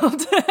wild.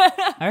 wild.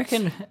 I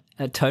reckon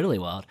totally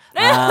wild.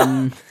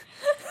 I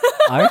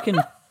reckon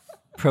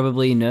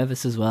probably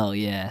nervous as well,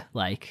 yeah.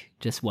 Like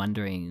just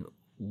wondering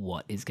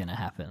what is going to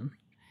happen.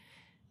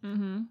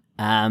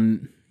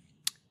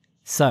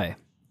 So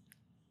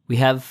we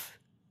have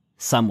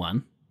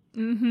someone,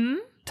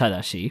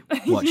 Tadashi,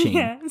 watching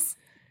Yes.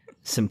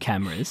 some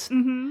cameras.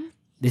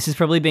 This has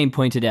probably been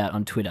pointed out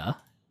on Twitter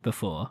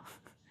before.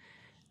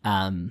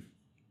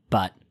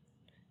 But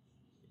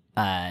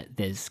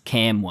there's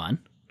Cam 1,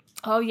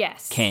 Oh,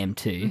 yes. Cam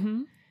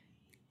 2,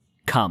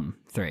 Cum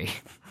 3.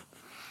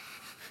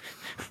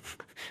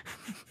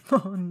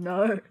 Oh,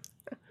 no.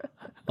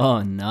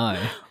 Oh no.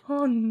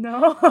 Oh,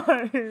 no.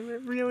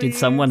 It really Did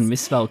someone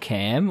misspell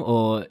Cam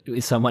or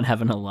is someone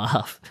having a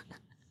laugh?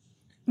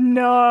 No.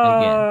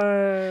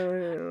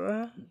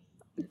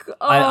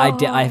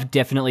 I've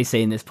definitely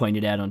seen this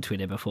pointed out on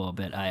Twitter before,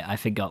 but I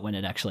forgot when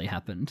it actually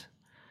happened.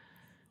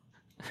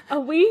 Are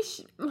we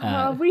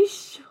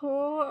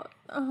sure?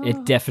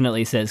 It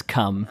definitely says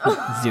Cum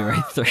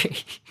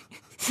 03.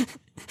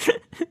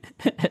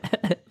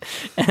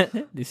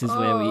 This is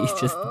where we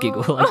just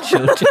giggle like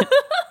children.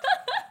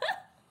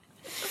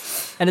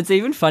 And it's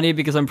even funny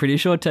because I'm pretty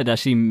sure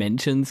Tadashi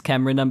mentions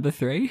camera number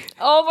 3.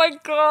 Oh my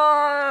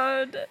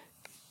god.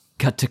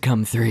 Cut to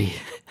Cum 3.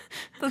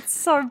 That's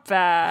so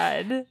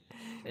bad.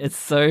 It's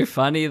so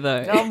funny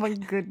though. Oh my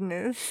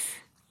goodness.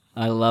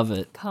 I love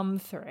it. Cum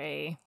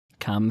 3.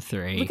 Cum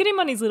 3. Look at him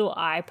on his little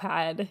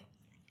iPad.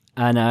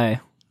 I know.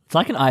 It's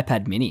like an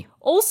iPad mini.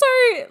 Also,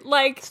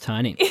 like, It's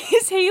tiny.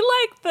 is he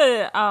like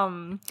the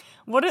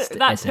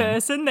that SM.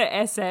 person,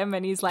 the SM,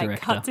 and he's like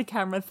Director. cut to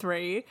camera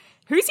 3?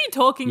 Who's he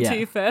talking Yeah.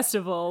 to? First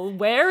of all,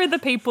 where are the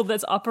people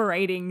that's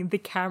operating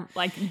the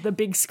like the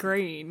big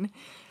screen?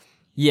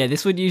 Yeah,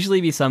 this would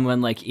usually be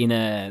someone like in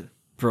a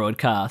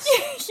broadcast.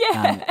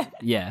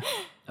 Yeah.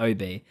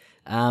 OB.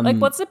 Like,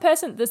 what's the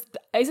person?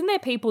 Isn't there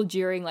people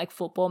during like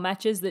football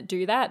matches that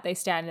do that? They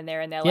stand in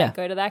there and they're Yeah. like,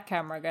 go to that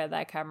camera,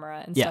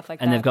 and Yeah, stuff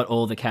like and that. they've got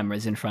all the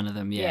cameras in front of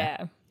them.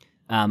 Yeah.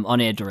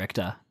 On-air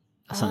director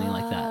or something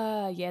like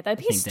that. Yeah, that'd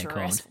be a think they're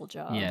called. stressful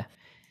job. Yeah.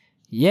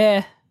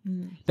 Yeah.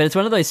 But it's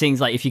one of those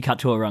things like if you cut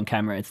to a wrong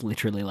camera, it's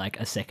literally like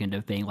a second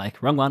of being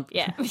like, wrong one.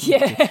 Yeah.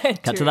 Yeah.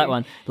 Cut to that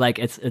one. Like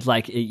it's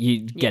like you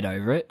get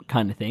over it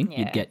kind of thing.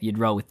 Yeah. You'd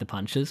roll with the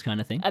punches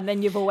kind of thing. And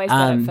then you've always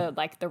got it for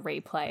like the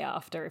replay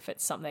after if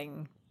it's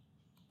something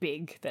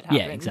big that happened.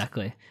 Yeah,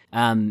 exactly.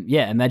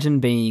 Imagine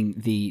being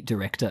the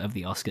director of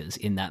the Oscars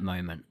in that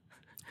moment.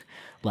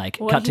 Like,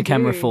 What'd cut to he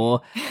camera do?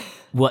 4.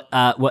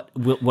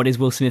 What is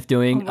Will Smith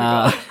doing?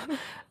 Oh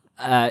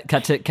my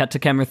Cut to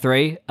camera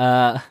 3.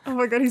 Oh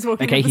my god, he's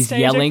walking Okay, up the he's stage.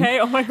 yelling. Okay,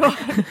 oh my god.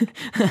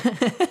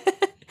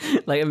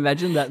 Like,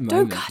 imagine that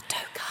Don't moment.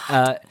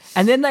 cut.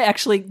 And then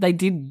they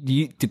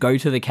did to go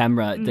to the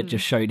camera Mm. that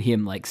just showed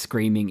him like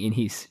screaming in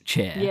his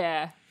chair.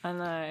 Yeah, I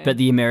know. But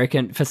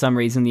for some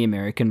reason, the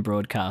American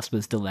broadcast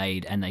was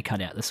delayed and they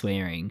cut out the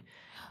swearing.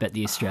 But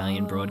the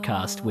Australian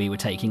broadcast, we were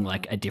taking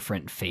like a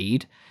different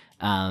feed.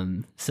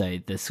 So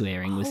the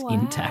swearing was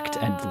intact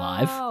and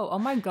live. Oh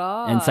my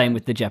god. And same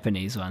with the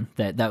Japanese one.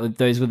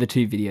 Those were the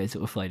two videos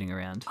that were floating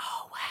around.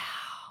 Oh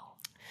wow.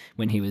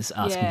 When he was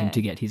asking him Yeah.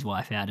 to get his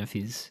wife out of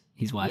his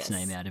wife's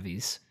Yes. name out of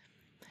his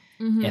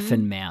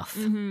effing mouth.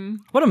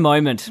 What a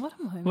moment.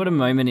 What a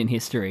moment in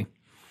history.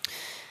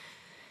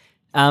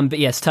 But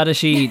yes,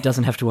 Tadashi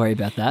doesn't have to worry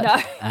about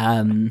that.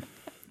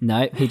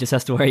 No, he just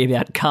has to worry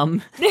about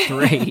Cum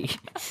 3.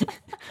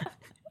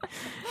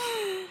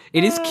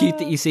 It is cute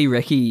that you see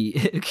Reki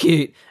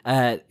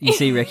you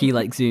see Reki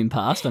like zoom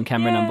past on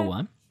camera number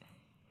 1.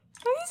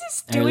 He's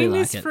just I really doing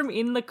like this it. from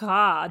in the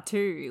car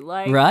too.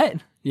 Like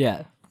Right?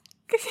 Yeah.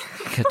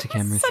 Cut to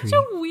camera such 3.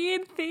 a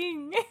weird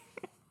thing.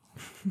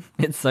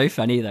 It's so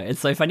funny though. It's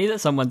so funny that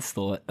someone's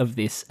thought of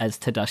this as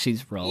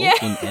Tadashi's role Yeah.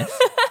 in F.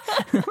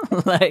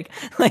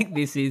 like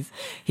this is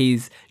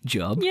his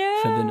job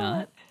for the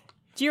night.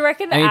 Do you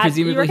reckon? I mean,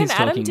 presumably you reckon he's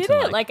Adam talking did to,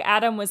 it? like- Like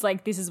Adam was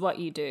like, "This is what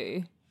you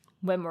do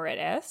when we're at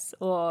S,"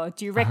 or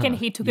do you reckon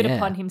he took it yeah.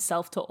 upon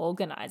himself to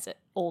organize it,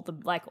 all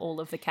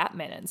of the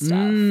Catmen and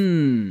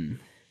stuff?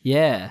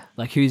 Yeah,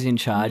 like who's in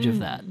charge of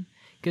that?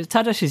 Because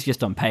Tadash is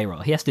just on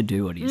payroll. He has to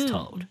do what he's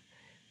told.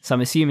 So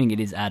I'm assuming it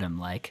is Adam.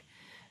 Like,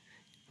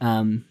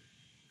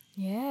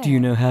 Yeah. do you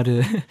know how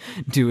to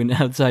do an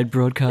outside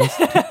broadcast,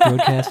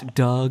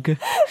 dog?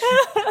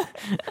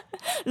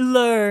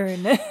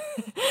 Learn.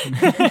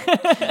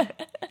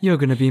 You're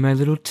going to be my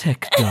little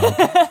tech dog.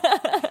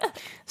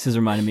 This is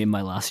reminding me of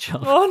my last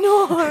job.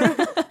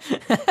 Oh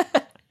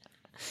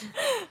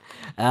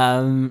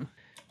no.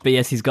 But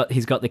yes, he's got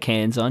the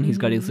cans on. He's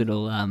got his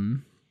little.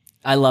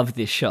 I love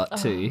this shot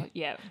too.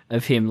 Yeah.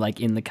 Of him like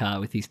in the car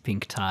with his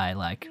pink tie,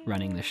 like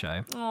running the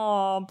show,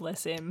 Oh,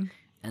 bless him.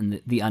 and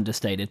the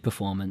understated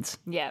performance.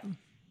 Yeah.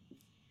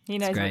 He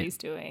knows what great. he's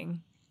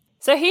doing.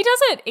 So he does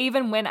it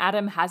even when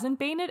Adam hasn't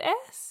been at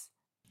S?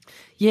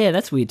 Yeah,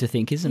 that's weird to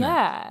think, isn't it?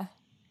 Yeah.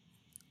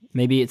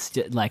 Maybe it's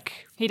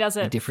like He does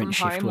it different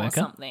from shift home or worker?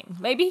 something.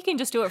 Maybe he can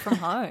just do it from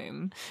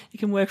home. you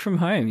can work from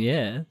home.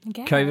 Yeah,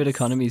 guess. COVID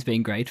economy's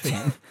been great for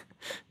him.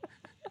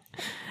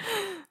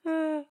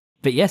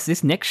 But yes,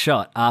 this next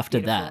shot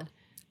after that,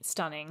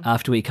 Stunning.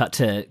 after we cut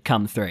to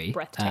Come 3,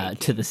 Breathtaking.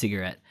 to the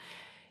cigarette,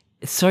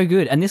 it's so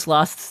good. And this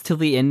lasts till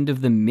the end of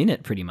the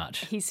minute, pretty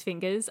much. His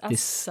fingers are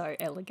so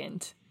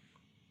elegant.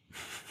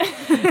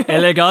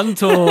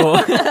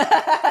 Eleganto!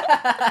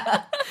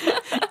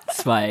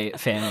 It's my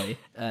family,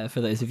 for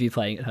those of you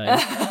playing at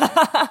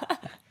home.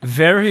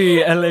 Very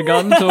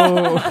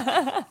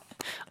eleganto!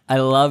 I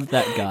love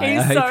that guy. He's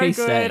I hope so he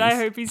good. stays. I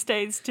hope he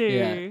stays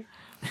too.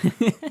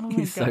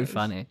 He's so gosh.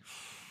 funny.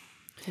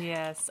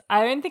 Yes.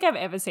 I don't think I've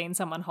ever seen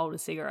someone hold a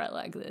cigarette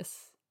like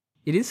this.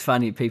 It is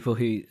funny, people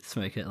who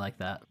smoke it like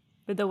that.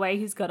 But the way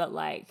he's got it,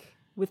 like,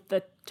 with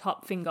the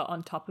top finger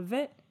on top of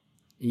it.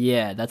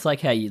 Yeah, that's like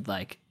how you'd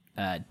like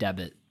dab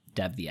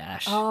the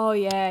ash. Oh,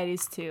 yeah, it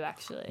is too,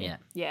 actually. Yeah.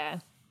 Yeah.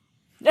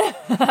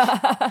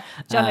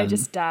 Jono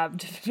just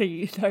dabbed for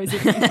you, those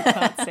of you who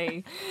can't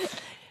see.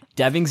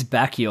 Dabbing's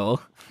back, y'all.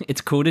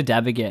 It's cool to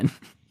dab again.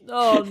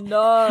 Oh,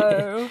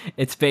 no.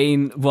 It's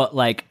been, what,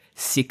 like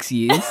 6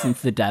 years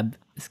since the dab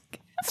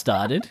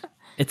started?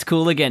 It's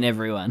cool again,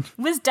 everyone.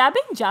 Was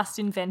dabbing just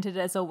invented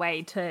as a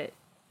way to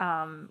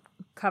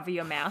cover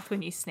your mouth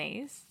when you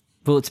sneeze?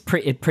 Well, it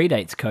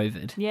predates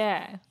COVID.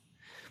 Yeah.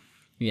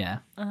 Yeah.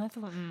 I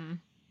thought,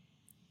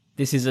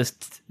 This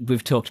is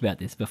we've talked about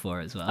this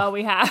before as well. Oh,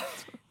 we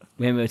have.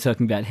 When we were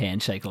talking about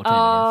handshake Oh,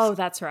 alternatives.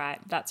 that's right.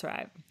 That's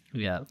right.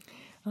 Yeah.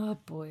 Oh,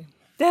 boy.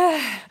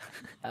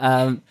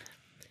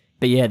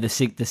 But yeah, the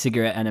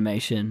cigarette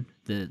animation,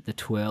 the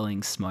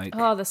twirling smoke.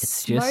 Oh, the it's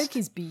smoke just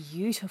is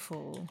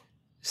beautiful.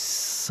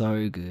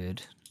 so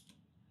good.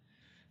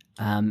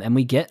 And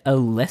we get a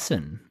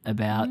lesson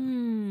about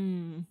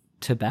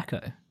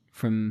tobacco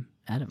from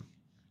Adam.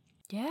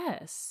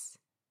 Yes.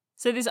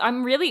 So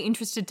I'm really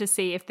interested to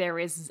see if there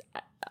is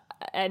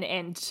an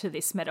end to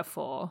this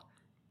metaphor,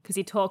 because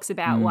he talks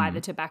about why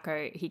the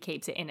tobacco, he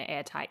keeps it in an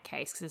airtight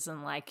case because it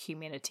doesn't like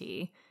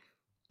humidity.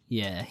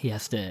 Yeah, he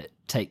has to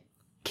take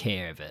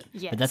care of it.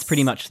 Yes. But that's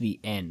pretty much the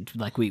end.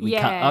 Like we cut.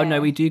 Yeah. Oh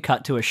no, we do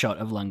cut to a shot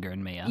of Lunga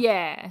and Mia.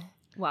 Yeah.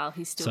 While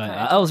he's still So kind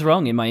I was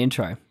wrong in my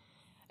intro.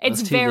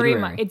 it's was too very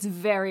literary. much it's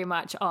very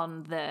much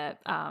on the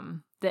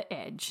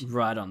edge.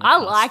 Right on the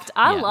I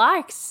cusp.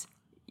 liked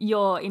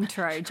your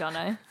intro,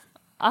 Jono.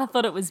 I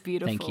thought it was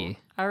beautiful. Thank you.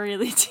 I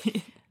really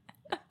did.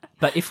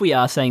 But if we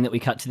are saying that we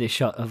cut to this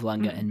shot of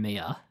Lunga and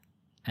Mia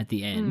at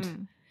the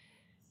end,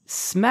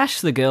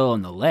 smash the girl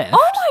on the left.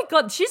 Oh my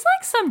god, she's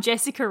like some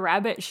Jessica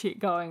Rabbit shit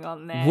going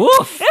on there.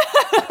 Woof!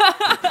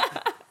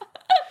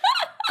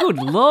 Good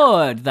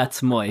lord,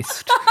 that's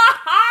moist.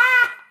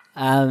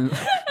 I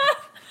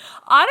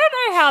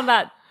don't know how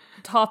that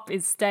top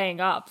is staying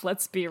up,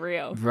 let's be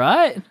real.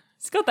 Right?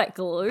 It's got that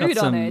glued Got on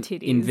some her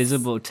titties.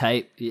 invisible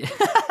tape. Yeah.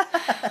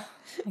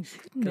 Got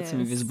some Goodness.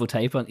 invisible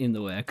tape in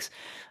the works.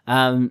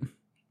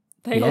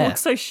 They all yeah. look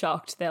so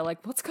shocked. They're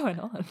like, what's going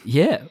on?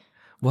 Yeah.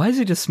 Why is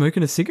he just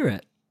smoking a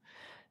cigarette?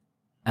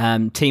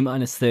 T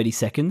minus 30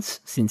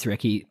 seconds since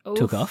Reki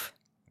took Oof. off.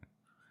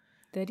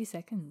 30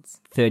 seconds.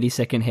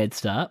 30-second head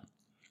start.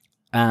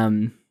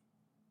 But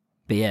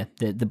yeah,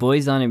 the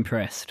boys aren't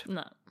impressed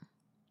No.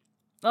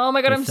 Oh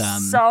my god, With, I'm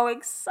so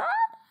excited.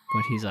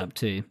 what he's up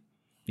to.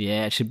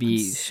 Yeah, it should be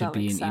so an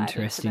excited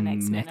for the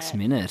interesting next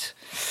minute.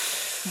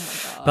 Oh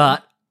my god.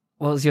 But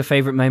what was your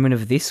favourite moment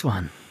of this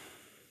one?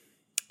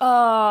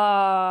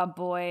 Oh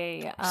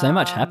boy. So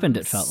much happened,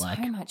 it felt like.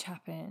 So much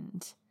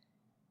happened.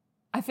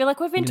 I feel like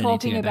we've been I'm gonna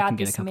need to talking go back about and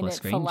get a this couple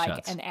of minute for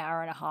like screenshots. an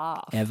hour and a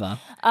half. Ever.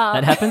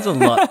 That happens a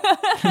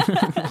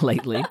lot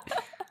lately.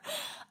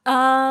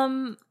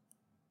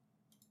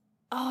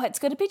 Oh, it's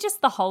got to be just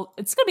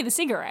it's got to be the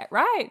cigarette,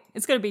 right?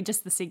 It's got to be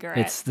just the cigarette.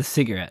 It's the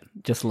cigarette,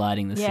 just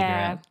lighting the yeah.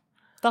 cigarette.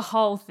 The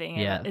whole thing.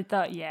 Yeah.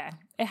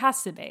 It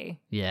has to be.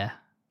 Yeah.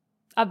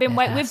 We've been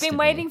has to be.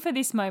 waiting for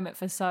this moment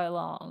for so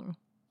long.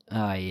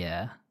 Oh,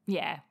 yeah.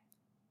 Yeah.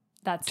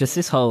 That's Just it.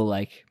 this whole,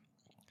 like,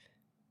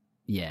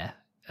 yeah.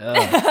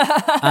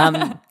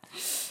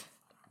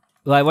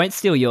 Well, I won't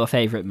steal your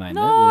favourite moment.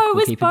 No, we'll it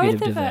was keep both a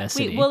bit of of it.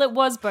 diversity. Well, it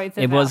was both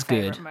of It our was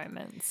favourite good.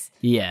 moments.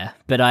 Yeah,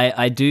 but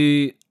I'm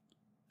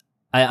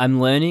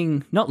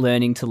learning, not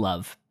learning to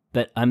love,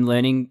 but I'm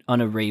learning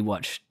on a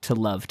rewatch to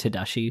love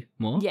Tadashi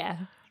more. Yeah.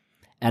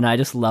 And I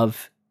just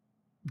love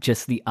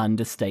just the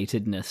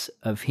understatedness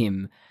of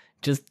him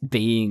just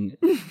being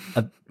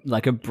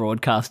like a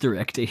broadcast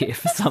director here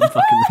for some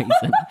fucking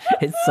reason.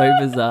 It's so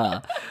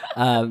bizarre.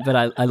 But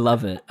I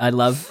love it. I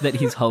love that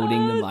he's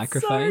holding the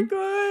microphone. So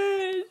good.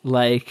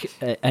 Like,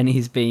 and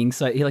he's being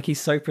he's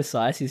so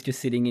precise. He's just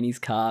sitting in his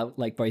car,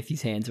 like both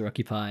his hands are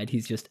occupied.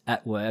 He's just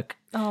at work.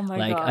 Oh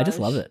my god! I just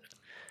love it.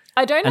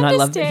 I don't And I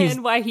love that he's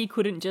understand why he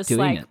couldn't just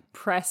doing like it.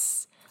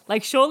 press.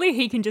 Like, surely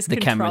he can just The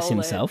control cameras it.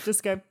 himself?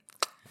 Just go.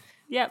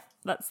 Yep,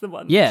 that's the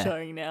one Yeah.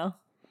 showing now.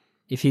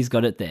 If he's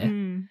got it there.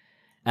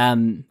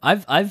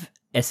 I've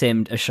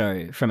SM'd a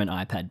show from an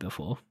iPad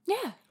before.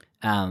 Yeah,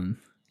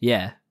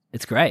 Yeah,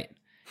 it's great.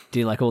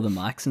 Do like all the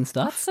mics and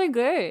stuff. that's so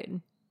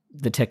good.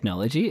 The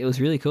technology, it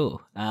was really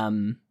cool.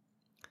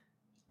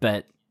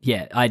 But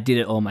yeah, I did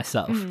it all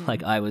myself.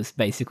 Like I was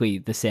basically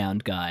the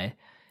sound guy,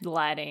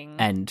 Lighting.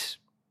 and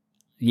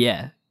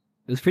yeah,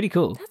 it was pretty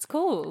cool. That's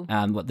cool.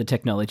 What the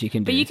technology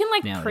can do. But you can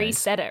like nowadays.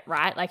 preset it,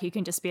 right? Like you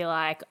can just be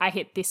like, I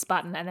hit this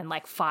button and then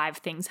like 5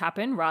 things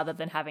happen rather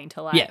than having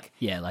to like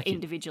yeah, like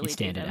individually your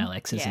standard do them.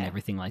 Alexas and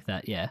everything like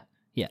that. Yeah.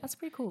 That's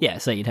pretty cool. Yeah,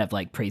 so you'd have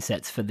like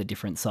presets for the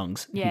different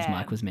songs his Yeah.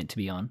 mic was meant to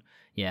be on.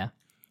 Yeah.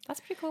 That's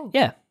pretty cool.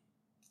 Yeah.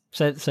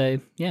 So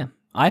yeah,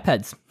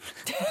 iPads.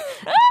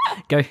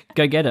 go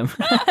get them.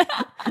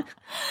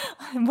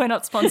 We're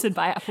not sponsored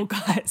by Apple,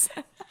 guys.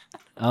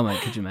 Oh my,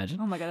 could you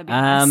imagine? Oh my god, that'd be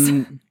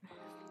nice.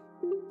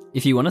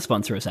 If you want to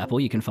sponsor us, Apple,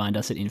 you can find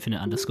us at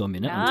 *infinite_minute on Twitter.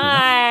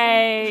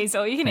 Nice.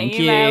 Or you can Thank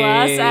email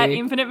us you. at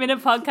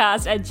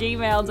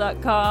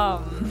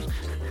infiniteminutepodcast@gmail.com.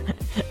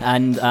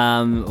 And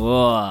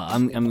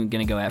I'm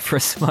gonna go out for a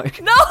smoke.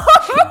 No.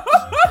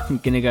 I'm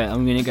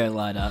gonna go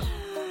light up.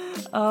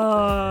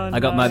 Oh, I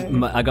got my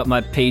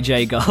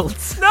PJ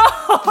Golds. no.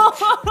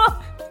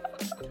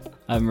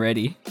 I'm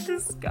ready.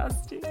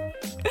 Disgusting. Do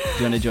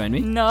you want to join me?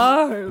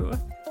 No.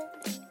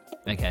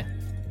 Okay.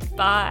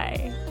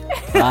 Bye.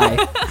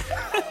 Bye.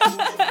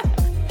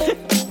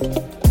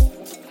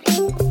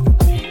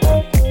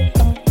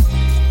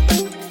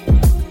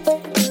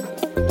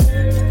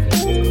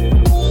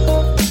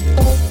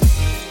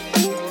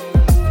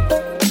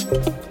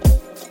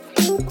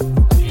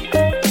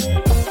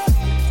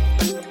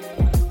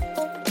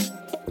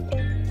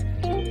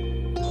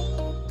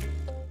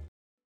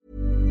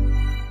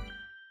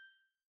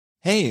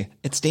 Hey,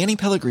 it's Danny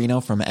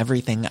Pellegrino from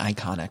Everything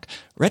Iconic.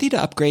 Ready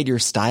to upgrade your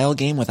style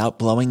game without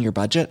blowing your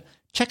budget?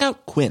 Check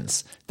out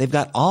Quince. They've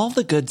got all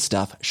the good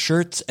stuff,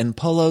 shirts and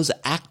polos,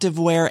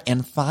 activewear,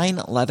 and fine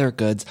leather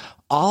goods,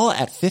 all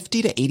at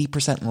 50 to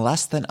 80%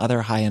 less than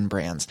other high-end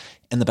brands.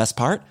 And the best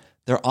part?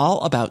 They're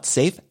all about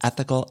safe,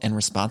 ethical, and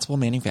responsible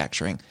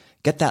manufacturing.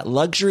 Get that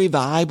luxury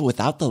vibe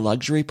without the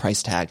luxury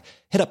price tag.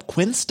 Hit up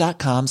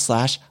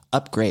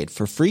quince.com/upgrade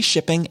for free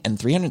shipping and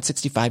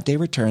 365-day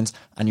returns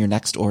on your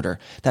next order.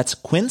 That's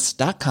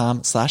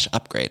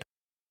quince.com/upgrade.